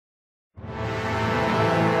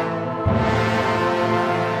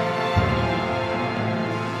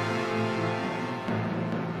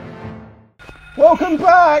Welcome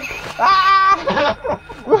back! Ah!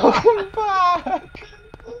 Welcome back!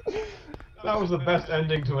 That was the best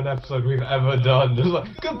ending to an episode we've ever done. Just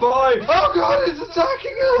like, goodbye! Oh god, it's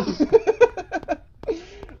attacking us!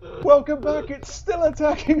 Welcome back, it's still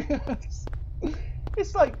attacking us!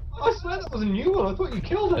 It's like... I swear that was a new one, I thought you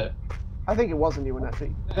killed it. I think it was a new one,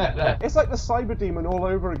 actually. There. It's like the Cyber Demon all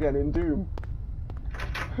over again in Doom.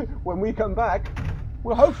 When we come back,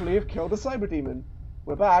 we'll hopefully have killed a Cyber Demon.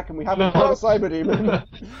 We're back and we haven't killed a Cyber Demon.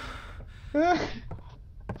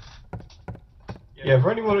 Yeah,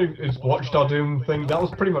 for anyone who's watched our Doom thing, that was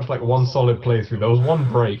pretty much like one solid playthrough. There was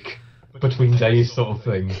one break between days sort of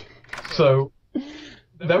thing. So,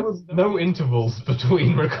 there was no intervals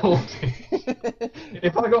between recording.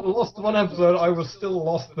 If I got lost one episode, I was still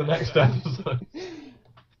lost the next episode.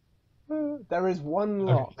 There is one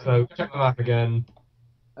lock. Okay, so, check the map again.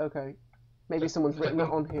 Okay. Maybe someone's written it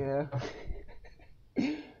on here.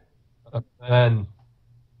 Then...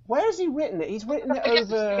 Where has he written it? He's written it I guess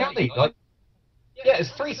it's over... the alley, like... Yeah, it's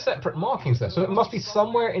 3 separate markings there, so it must be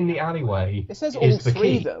somewhere in the alleyway. It says all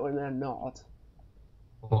 3 though, and they're not.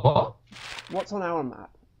 What? What's on our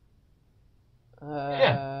map?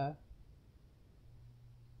 Yeah.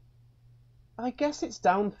 I guess it's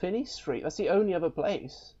down Finney Street. That's the only other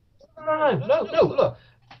place. No, look.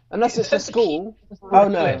 Unless it's a school. Oh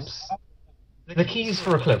no. The keys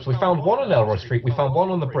for Eclipse. We found one on Elroy Street, we found one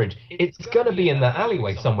on the bridge. It's gonna be in the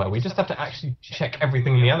alleyway somewhere. We just have to actually check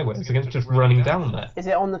everything in the alleyway against just running down there. Is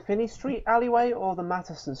it on the Finney Street alleyway or the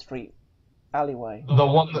Matteson Street alleyway? The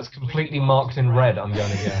one that's completely marked in red, I'm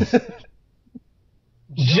gonna guess.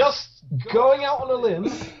 Just going out on a limb.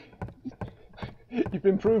 You've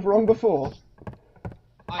been proved wrong before.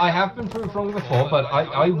 I have been proved wrong before, but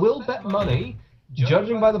I will bet money,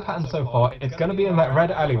 judging by the pattern so far, it's gonna be in that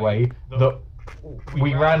red alleyway that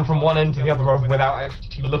we ran from one end to the other of without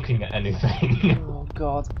actually looking at anything. Oh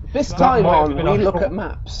god. This time on, we look at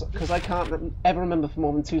maps, because I can't ever remember for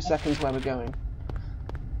more than 2 seconds where we're going.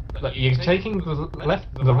 Look, you're taking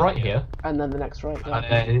the right here, and then the next right, yeah.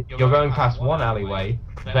 and then you're going past one alleyway,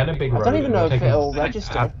 then a big road. I don't even know if it'll the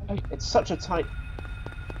register. It's such a tight...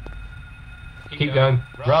 Keep going.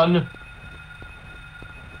 Run!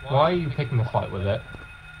 Why are you picking a fight with it?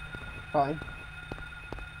 Fine.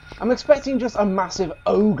 I'm expecting just a massive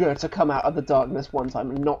ogre to come out of the darkness one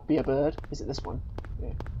time and not be a bird. Is it this one?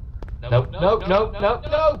 Yeah.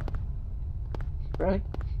 No. Really?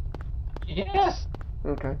 Yes!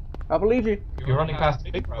 Okay. I believe you. You're running past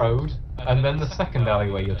a big road, and then the second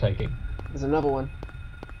alleyway you're taking. There's another one.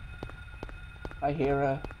 I hear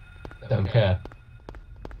a... Don't care.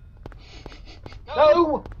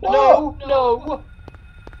 No!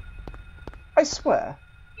 I swear.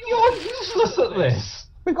 You're useless at this!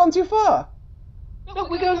 We've gone too far!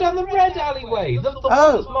 Look, we're going down the red alleyway! The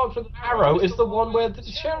one that's marked with an arrow is the one where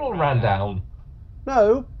Cheryl ran down.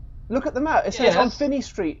 No. Look at the map. It says Yes. on Finney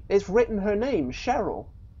Street, it's written her name, Cheryl.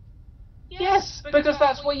 Yes, because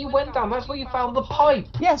that's where you went down. That's where you found the pipe.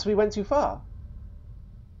 Yes, we went too far.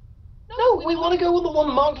 No, we want to go on the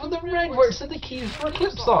one marked with the red where it said the keys for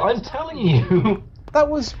Eclipse are. I'm telling you. That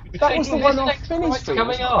was the one off Finney right's Street.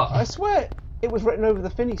 coming up. I swear it was written over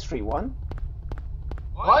the Finney Street one.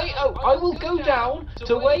 I will go down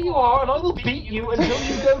to where you are and I will beat you until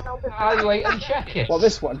you go down the alleyway and check it. Well,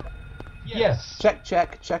 this one. Yes. Check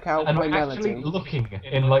out And my I'm actually melody. looking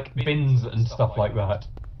in like bins and stuff like that.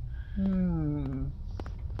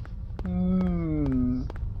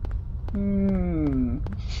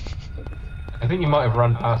 I think you might have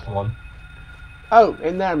run past one. Oh,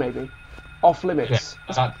 in there maybe. Off limits.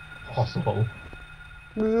 Yeah, that's possible.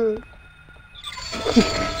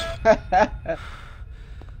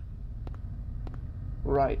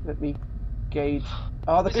 Right, let me gauge.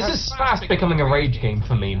 Oh, This is fast becoming a rage game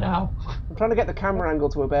for me now. I'm trying to get the camera angle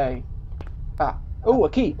to obey. Ah. Oh, a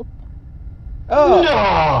key. Oh!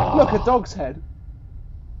 No! Look, a dog's head.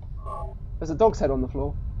 There's a dog's head on the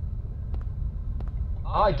floor.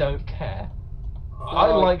 I don't care. I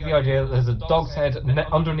like the idea that there's a dog's head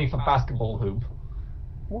underneath a basketball hoop.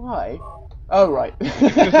 Why? Oh, right.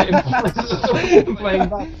 Because it implies playing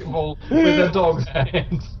basketball with a dog's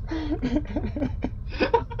head.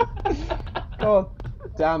 God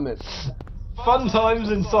damn it. Fun times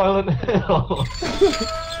in Silent Hill.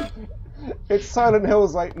 It's Silent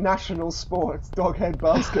Hill's like national sports, dog head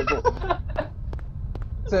basketball.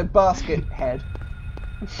 It's a basket head.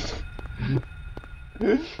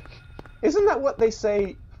 Isn't that what they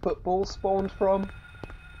say football spawned from?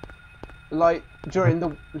 Like during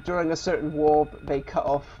a certain war, they cut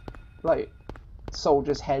off like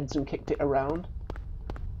soldiers' heads and kicked it around.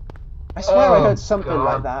 I swear I heard something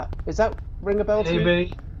like that. Is that ring a bell to you?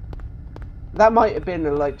 Maybe. That might have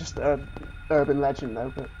been like just a urban legend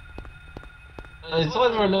though, but It's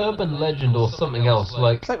either an urban legend or something else.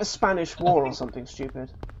 Like, it's like the Spanish War or something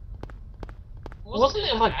stupid. wasn't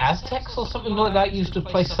it like Aztecs or something like that used to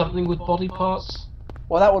place something with body parts?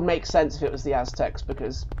 Well, that would make sense if it was the Aztecs,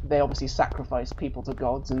 because they obviously sacrificed people to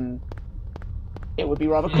gods, and it would be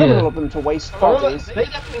rather criminal of them to waste bodies. They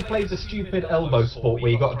definitely played the stupid elbow sport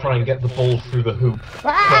where you got to try and get the ball through the hoop.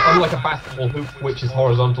 Ah! But unlike a basketball hoop, which is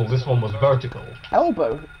horizontal, this one was vertical.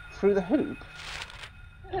 Elbow through the hoop?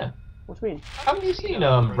 Yeah. What do you mean? Haven't you seen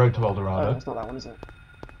Road to El Oh, Dorado? it's not that one, is it?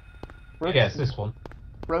 Yeah, it's this one.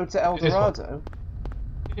 Road to El Dorado?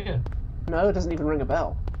 Yeah. No, it doesn't even ring a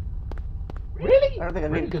bell. Really? I don't think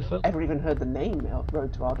Really I've good film. ever even heard the name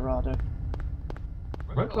Road to El Dorado.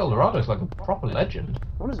 Road to El Dorado is like a proper legend.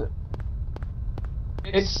 What is it?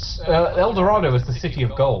 It's El Dorado is the city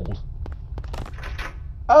of gold.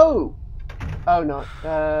 Oh! Oh, no.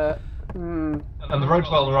 And the Road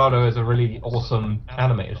to El Dorado is a really awesome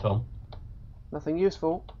animated film. Nothing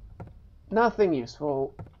useful. Nothing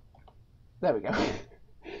useful. There we go.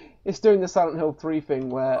 It's doing the Silent Hill 3 thing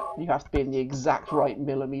where you have to be in the exact right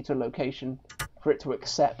millimeter location for it to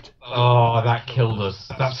accept. Oh, that killed us.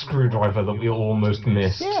 That screwdriver that we almost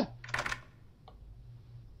missed. Yeah.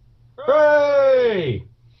 Hooray!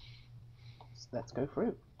 Let's go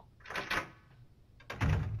through.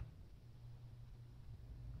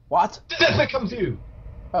 What? Death becomes you!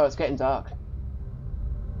 Oh, it's getting dark.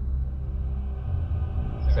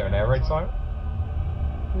 Is there an air raid siren?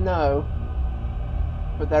 No.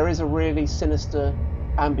 But there is a really sinister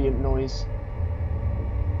ambient noise.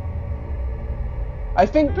 I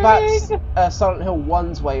think that's Silent Hill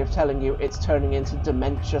 1's way of telling you it's turning into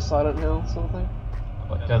Dementia Silent Hill sort of thing.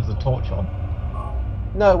 What, turns the torch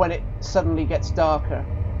on? No, when it suddenly gets darker.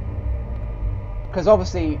 Because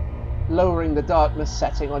obviously lowering the darkness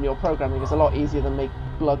setting on your programming is a lot easier than make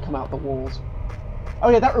blood come out the walls. Oh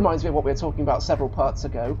yeah, that reminds me of what we were talking about several parts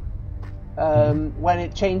ago. When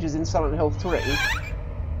it changes in Silent Hill 3,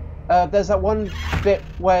 there's that one bit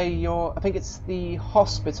where I think it's the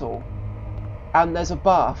hospital, and there's a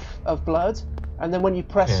bath of blood, and then when you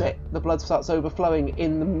press it, the blood starts overflowing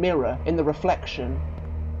in the mirror, in the reflection.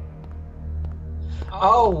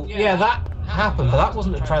 Oh, yeah, that happened, but that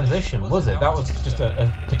wasn't a transition, was it? That was just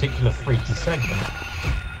a particular freaky segment.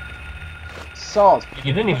 Sod.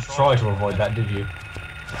 You didn't even try to avoid that, did you?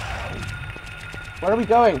 Where are we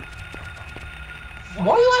going?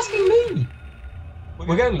 Why are you asking me?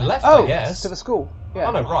 We're going left, Oh, I guess. to the school. Yeah.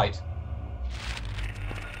 Oh no, right.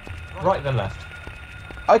 Right then left.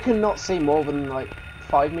 I cannot see more than like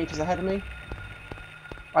 5 meters ahead of me.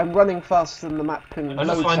 I'm running faster than the map can I'm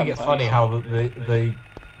just load finding it sometimes. funny how the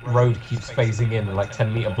road keeps phasing in like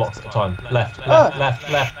 10-meter blocks at a time. Left, left, left,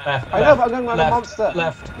 left, left. I know, but I'm going like a left, monster.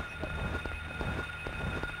 Left.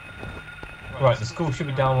 Right, the school should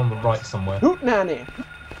be down on the right somewhere. Hoot nanny!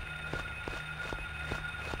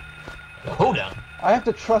 Hold down. I have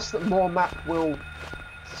to trust that more map will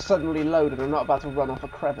suddenly load and I'm not about to run off a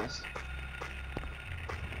crevasse.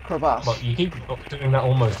 But you keep doing that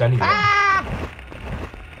almost anyway. Ah!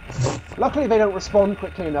 Luckily they don't respond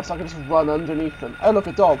quickly enough, so I can just run underneath them. Oh look,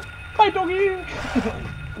 a dog. Bye doggy! A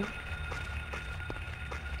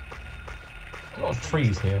lot of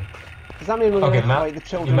trees here. Does that mean we're Okay, going to Matt, fight the you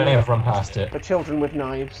children? may have run past it. The children with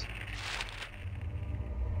knives.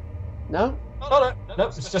 No? Oh no,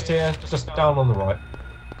 nope, it's just here, just down on the right.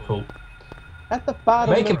 Cool. At the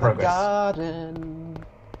bottom Making of progress. the garden.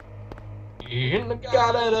 In the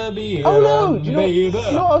garden of the Oh no! Do you know baby.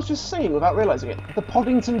 what I was just saying without realising it? The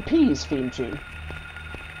Poddington Peas theme tune.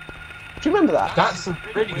 Do you remember that? That's a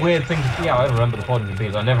really weird thing to see. I remember the Poddington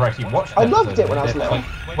Peas. I never actually watched. I loved it when I was little. Like,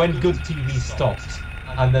 when good TV stopped,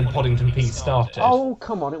 and then Poddington Peas started. Oh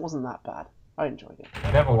come on, it wasn't that bad. I enjoyed it.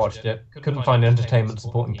 I never watched it. Couldn't find entertainment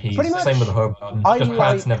supporting Peas. Pretty much. Same with the Home Garden. I Just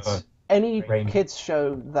plants liked never. any rain. kids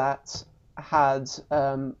show that had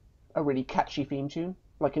a really catchy theme tune,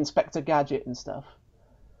 like Inspector Gadget and stuff,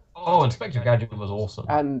 Oh, Inspector Gadget was awesome.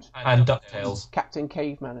 and DuckTales. Captain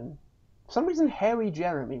Caveman, and for some reason Harry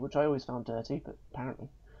Jeremy, which I always found dirty, but apparently.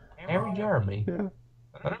 Harry Jeremy. Yeah.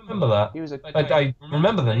 I don't remember that. He was a... I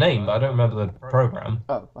remember the name, but I don't remember the program.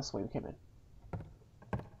 Oh, that's the way we came in.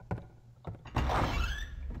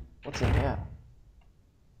 What's in here?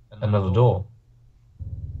 Another door.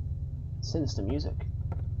 Sinister music.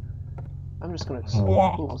 I'm just gonna...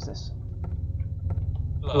 What? Ooh, what's this?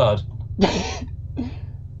 Blood.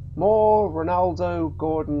 More Ronaldo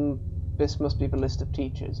Gordon. This must be the list of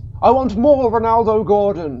teachers. I want more Ronaldo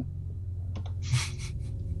Gordon!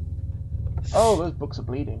 Oh, those books are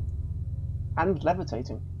bleeding. And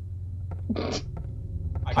levitating.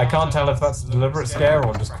 I can't tell if that's a deliberate scare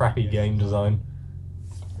or just crappy game design.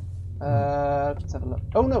 Let's have a look.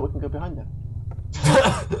 Oh no, we can go behind them.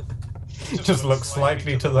 Just look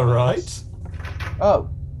slightly to the right. Oh.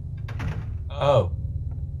 Oh.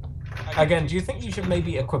 Again, do you think you should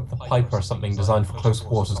maybe equip the pipe or something designed for close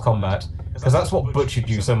quarters combat? Because that's what butchered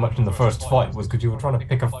you so much in the first fight, was because you were trying to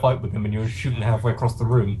pick a fight with him and you were shooting halfway across the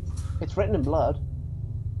room. It's written in blood.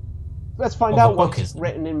 Let's find Well, out the book what's is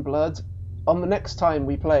written in blood on the next time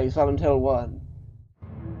we play Silent Hill 1.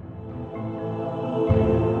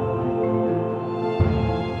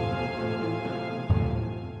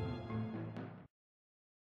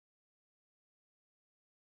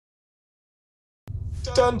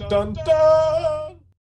 Dun dun dun!